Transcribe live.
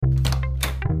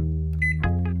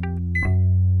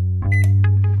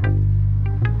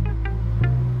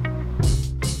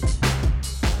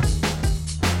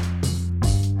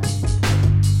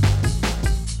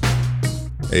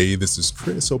Hey, this is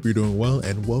Chris. Hope you're doing well,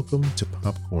 and welcome to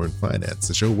Popcorn Finance,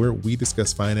 the show where we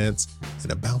discuss finance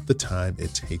and about the time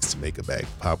it takes to make a bag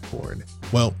of popcorn.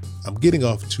 Well, I'm getting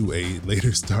off to a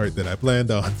later start than I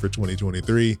planned on for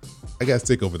 2023. I got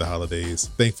sick over the holidays.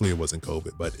 Thankfully, it wasn't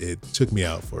COVID, but it took me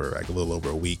out for like a little over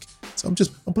a week. So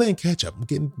I'm playing catch up. I'm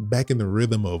getting back in the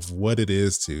rhythm of what it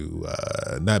is to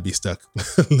not be stuck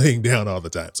laying down all the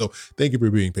time. So thank you for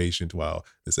being patient while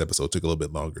this episode took a little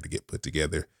bit longer to get put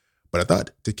together. But I thought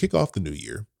to kick off the new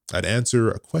year, I'd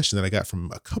answer a question that I got from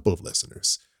a couple of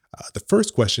listeners. The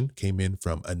first question came in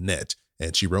from Annette,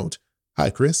 and she wrote, "Hi,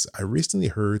 Chris. I recently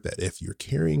heard that if you're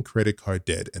carrying credit card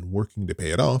debt and working to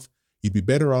pay it off, you'd be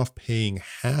better off paying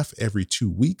half every 2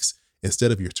 weeks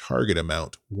instead of your target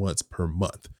amount once per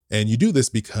month. And you do this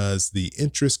because the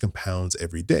interest compounds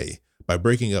every day. By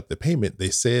breaking up the payment, they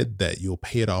said that you'll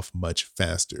pay it off much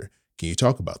faster. Can you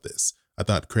talk about this? I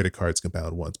thought credit cards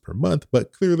compound once per month,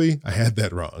 but clearly I had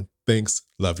that wrong. Thanks.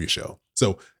 Love your show."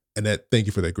 So, Annette, thank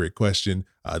you for that great question.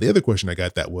 The other question I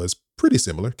got that was pretty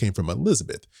similar came from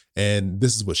Elizabeth, and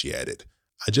this is what she added.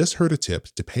 "I just heard a tip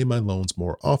to pay my loans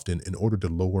more often in order to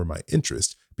lower my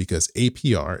interest because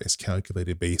APR is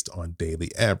calculated based on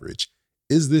daily average.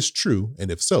 Is this true?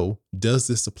 And if so, does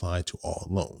this apply to all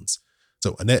loans?"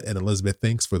 So Annette and Elizabeth,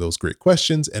 thanks for those great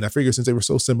questions. And I figure since they were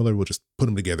so similar, we'll just put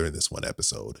them together in this one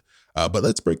episode. But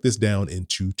let's break this down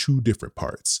into two different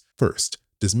parts. First,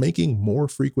 does making more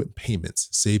frequent payments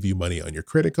save you money on your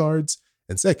credit cards?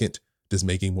 And second, does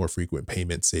making more frequent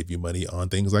payments save you money on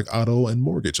things like auto and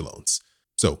mortgage loans?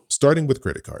 So starting with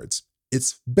credit cards,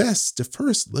 it's best to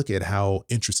first look at how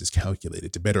interest is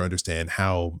calculated to better understand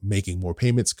how making more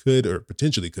payments could or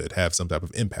potentially could have some type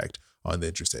of impact on the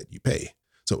interest that you pay.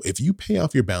 So if you pay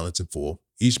off your balance in full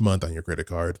each month on your credit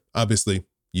card, obviously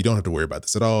you don't have to worry about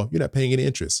this at all. You're not paying any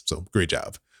interest. So great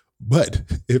job. But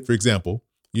if, for example,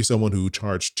 you're someone who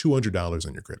charged $200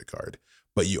 on your credit card,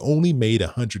 but you only made a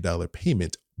 $100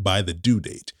 payment by the due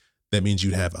date, that means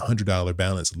you'd have a $100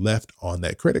 balance left on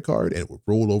that credit card and it would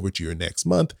roll over to your next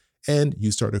month, and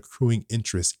you start accruing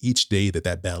interest each day that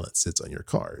that balance sits on your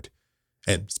card.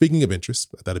 And speaking of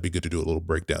interest, I thought it'd be good to do a little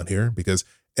breakdown here because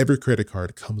every credit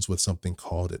card comes with something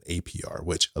called an APR,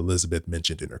 which Elizabeth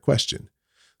mentioned in her question.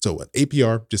 So an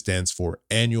APR just stands for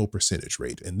annual percentage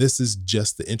rate. And this is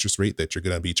just the interest rate that you're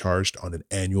going to be charged on an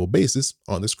annual basis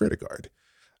on this credit card.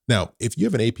 Now, if you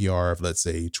have an APR of, let's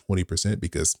say, 20%,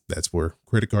 because that's where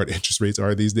credit card interest rates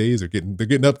are these days, they're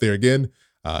getting up there again.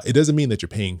 It doesn't mean that you're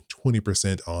paying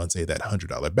 20% on, say, that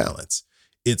 $100 balance.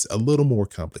 It's a little more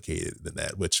complicated than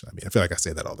that, which, I mean, I feel like I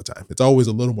say that all the time. It's always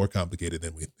a little more complicated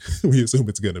than we assume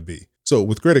it's going to be. So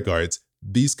with credit cards,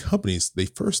 these companies, they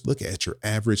first look at your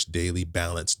average daily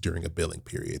balance during a billing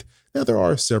period. Now, there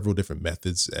are several different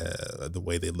methods, the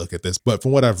way they look at this, but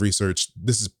from what I've researched,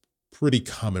 this is pretty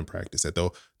common practice that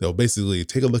they'll basically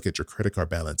take a look at your credit card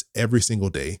balance every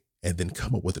single day and then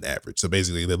come up with an average. So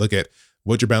basically they look at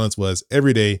what your balance was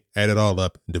every day, add it all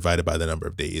up, and divide it by the number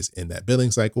of days in that billing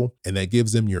cycle, and that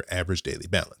gives them your average daily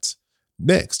balance.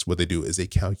 Next, what they do is they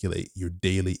calculate your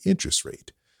daily interest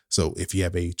rate. So if you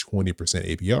have a 20%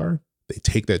 APR, they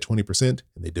take that 20%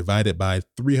 and they divide it by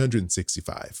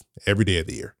 365 every day of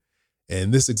the year. And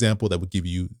in this example, that would give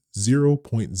you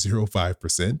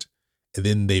 0.05%. And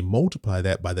then they multiply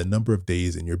that by the number of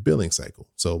days in your billing cycle.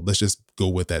 So let's just go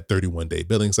with that 31-day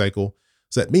billing cycle.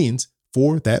 So that means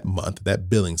for that month, that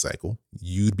billing cycle,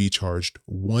 you'd be charged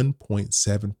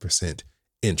 1.7%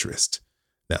 interest.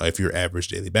 Now, if your average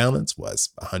daily balance was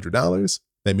 $100,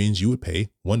 that means you would pay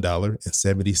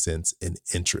 $1.70 in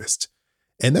interest.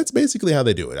 And that's basically how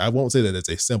they do it. I won't say that it's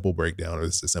a simple breakdown or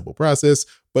it's a simple process,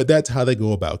 but that's how they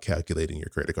go about calculating your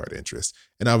credit card interest.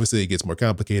 And obviously it gets more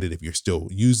complicated if you're still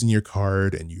using your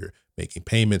card and you're making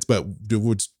payments, but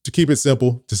to keep it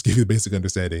simple, just give you the basic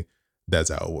understanding, that's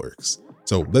how it works.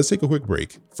 So let's take a quick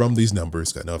break from these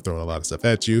numbers. I know I've thrown a lot of stuff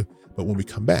at you, but when we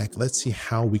come back, let's see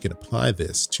how we can apply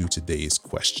this to today's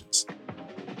questions.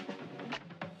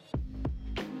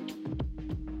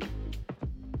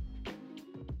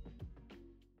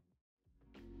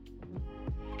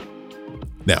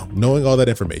 Now, knowing all that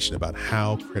information about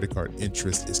how credit card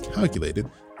interest is calculated,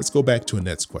 let's go back to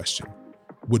Annette's question.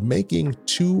 Would making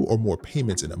 2 or more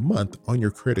payments in a month on your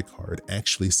credit card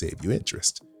actually save you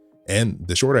interest? And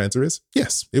the short answer is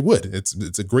yes, it would.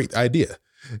 It's a great idea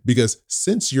because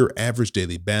since your average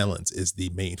daily balance is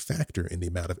the main factor in the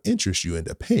amount of interest you end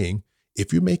up paying,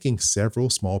 if you're making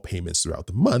several small payments throughout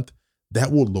the month,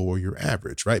 that will lower your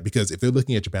average, right? Because if they're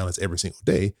looking at your balance every single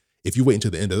day, If you wait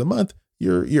until the end of the month,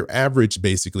 your average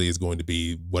basically is going to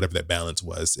be whatever that balance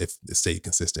was if it stayed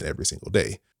consistent every single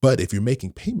day. But if you're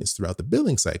making payments throughout the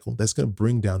billing cycle, that's going to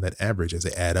bring down that average as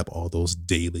they add up all those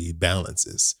daily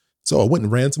balances. So I went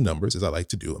and ran some numbers, as I like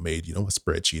to do. I made, a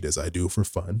spreadsheet, as I do for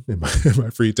fun in my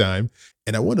free time.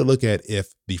 And I wanted to look at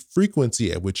if the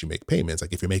frequency at which you make payments,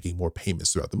 like if you're making more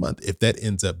payments throughout the month, if that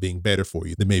ends up being better for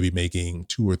you than maybe making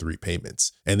 2 or 3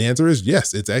 payments. And the answer is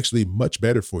yes, it's actually much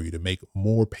better for you to make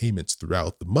more payments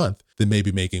throughout the month than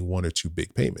maybe making 1 or 2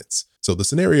 big payments. So the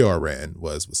scenario I ran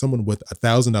was with someone with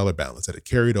 $1,000 balance that had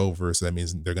carried over. So that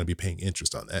means they're going to be paying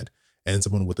interest on that. And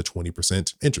someone with a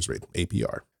 20% interest rate,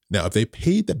 APR. Now, if they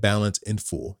paid the balance in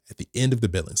full at the end of the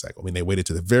billing cycle, they waited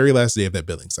to the very last day of that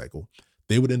billing cycle,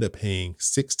 they would end up paying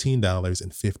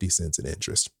 $16.50 in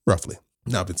interest, roughly.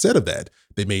 Now, if instead of that,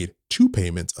 they made 2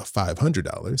 payments of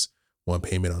 $500, one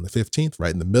payment on the 15th,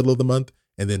 right in the middle of the month,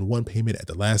 and then one payment at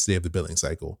the last day of the billing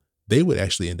cycle, they would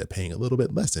actually end up paying a little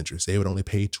bit less interest. They would only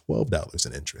pay $12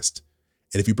 in interest.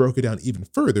 And if you broke it down even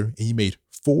further and you made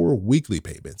 4 weekly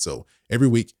payments, so every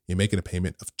week you're making a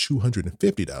payment of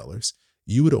 $250,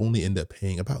 you would only end up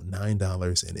paying about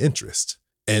 $9 in interest.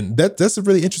 And that's a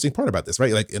really interesting part about this,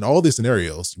 right? Like in all these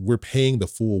scenarios, we're paying the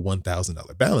full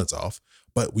 $1,000 balance off,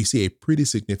 but we see a pretty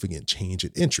significant change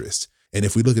in interest. And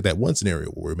if we look at that one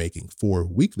scenario where we're making 4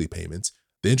 weekly payments,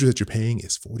 the interest that you're paying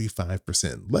is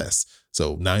 45% less.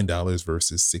 So $9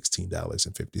 versus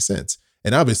 $16.50.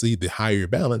 And obviously, the higher your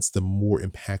balance, the more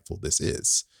impactful this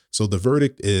is. So the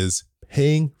verdict is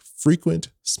paying frequent,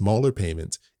 smaller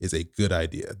payments is a good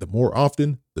idea. The more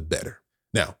often, the better.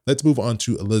 Now, let's move on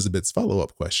to Elizabeth's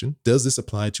follow-up question. Does this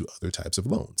apply to other types of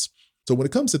loans? So when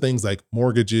it comes to things like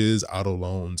mortgages, auto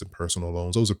loans, and personal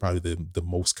loans, those are probably the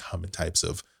most common types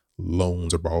of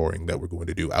loans or borrowing that we're going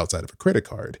to do outside of a credit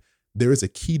card. There is a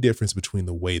key difference between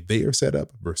the way they are set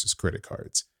up versus credit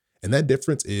cards. And that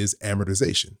difference is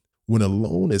amortization. When a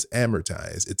loan is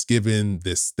amortized, it's given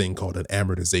this thing called an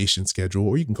amortization schedule,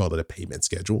 or you can call it a payment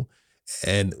schedule.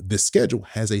 And the schedule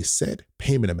has a set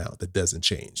payment amount that doesn't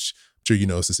change. I'm sure you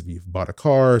know this if you've bought a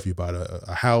car, if you bought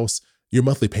a house, your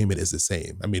monthly payment is the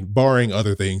same. Barring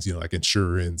other things, like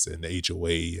insurance and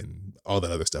HOA and all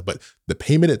that other stuff. But the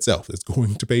payment itself is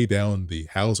going to pay down the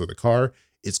house or the car.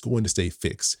 It's going to stay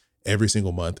fixed every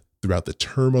single month throughout the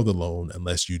term of the loan,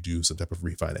 unless you do some type of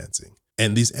refinancing.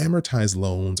 And these amortized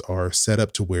loans are set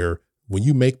up to where when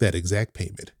you make that exact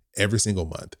payment every single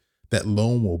month, that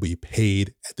loan will be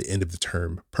paid at the end of the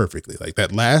term perfectly. Like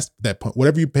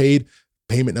whatever you paid,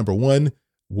 payment number 1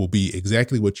 will be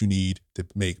exactly what you need to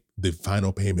make the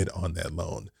final payment on that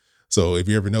loan. So if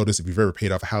you ever notice, if you've ever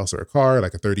paid off a house or a car,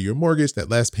 like a 30-year mortgage, that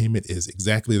last payment is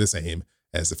exactly the same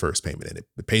as the first payment, and it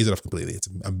pays it off completely. It's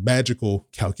a magical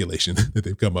calculation that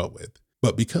they've come up with.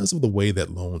 But because of the way that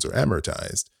loans are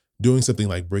amortized, doing something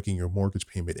like breaking your mortgage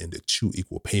payment into 2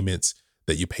 equal payments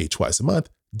that you pay twice a month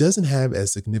doesn't have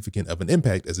as significant of an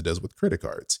impact as it does with credit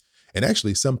cards. And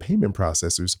actually, some payment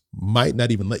processors might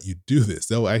not even let you do this.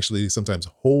 They'll actually sometimes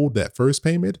hold that first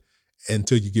payment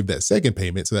until you give that second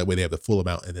payment, so that way they have the full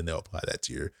amount, and then they'll apply that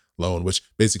to your loan, which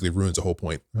basically ruins the whole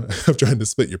point of trying to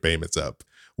split your payments up.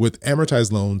 With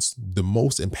amortized loans, the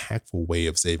most impactful way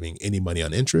of saving any money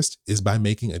on interest is by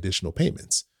making additional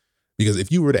payments. Because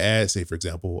if you were to add, say, for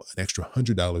example, an extra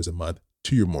 $100 a month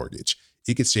to your mortgage,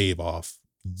 it could shave off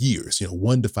years,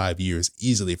 1 to 5 years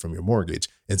easily from your mortgage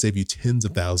and save you tens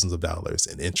of thousands of dollars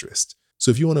in interest. So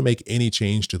if you want to make any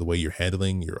change to the way you're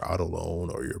handling your auto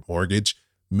loan or your mortgage,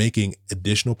 making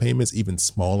additional payments, even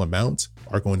small amounts,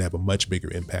 are going to have a much bigger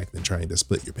impact than trying to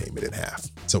split your payment in half.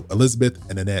 So Elizabeth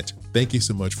and Annette, thank you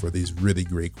so much for these really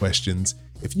great questions.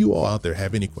 If you all out there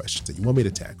have any questions that you want me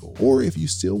to tackle, or if you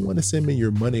still want to send me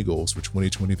your money goals for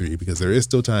 2023, because there is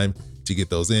still time to get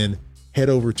those in, head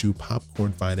over to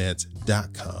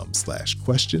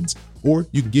popcornfinance.com/questions, or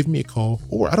you can give me a call,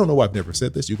 or I don't know why I've never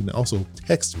said this, you can also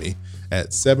text me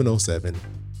at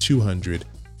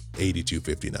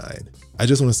 707-200-8259. I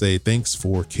just want to say thanks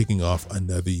for kicking off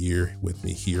another year with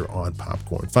me here on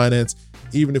Popcorn Finance.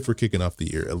 Even if we're kicking off the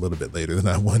year a little bit later than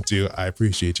I want to, I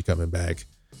appreciate you coming back.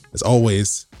 As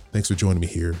always, thanks for joining me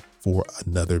here for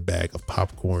another bag of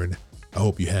popcorn. I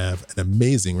hope you have an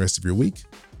amazing rest of your week,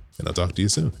 and I'll talk to you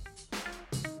soon.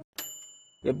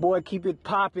 Your boy keep it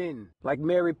poppin' like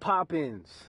Mary Poppins.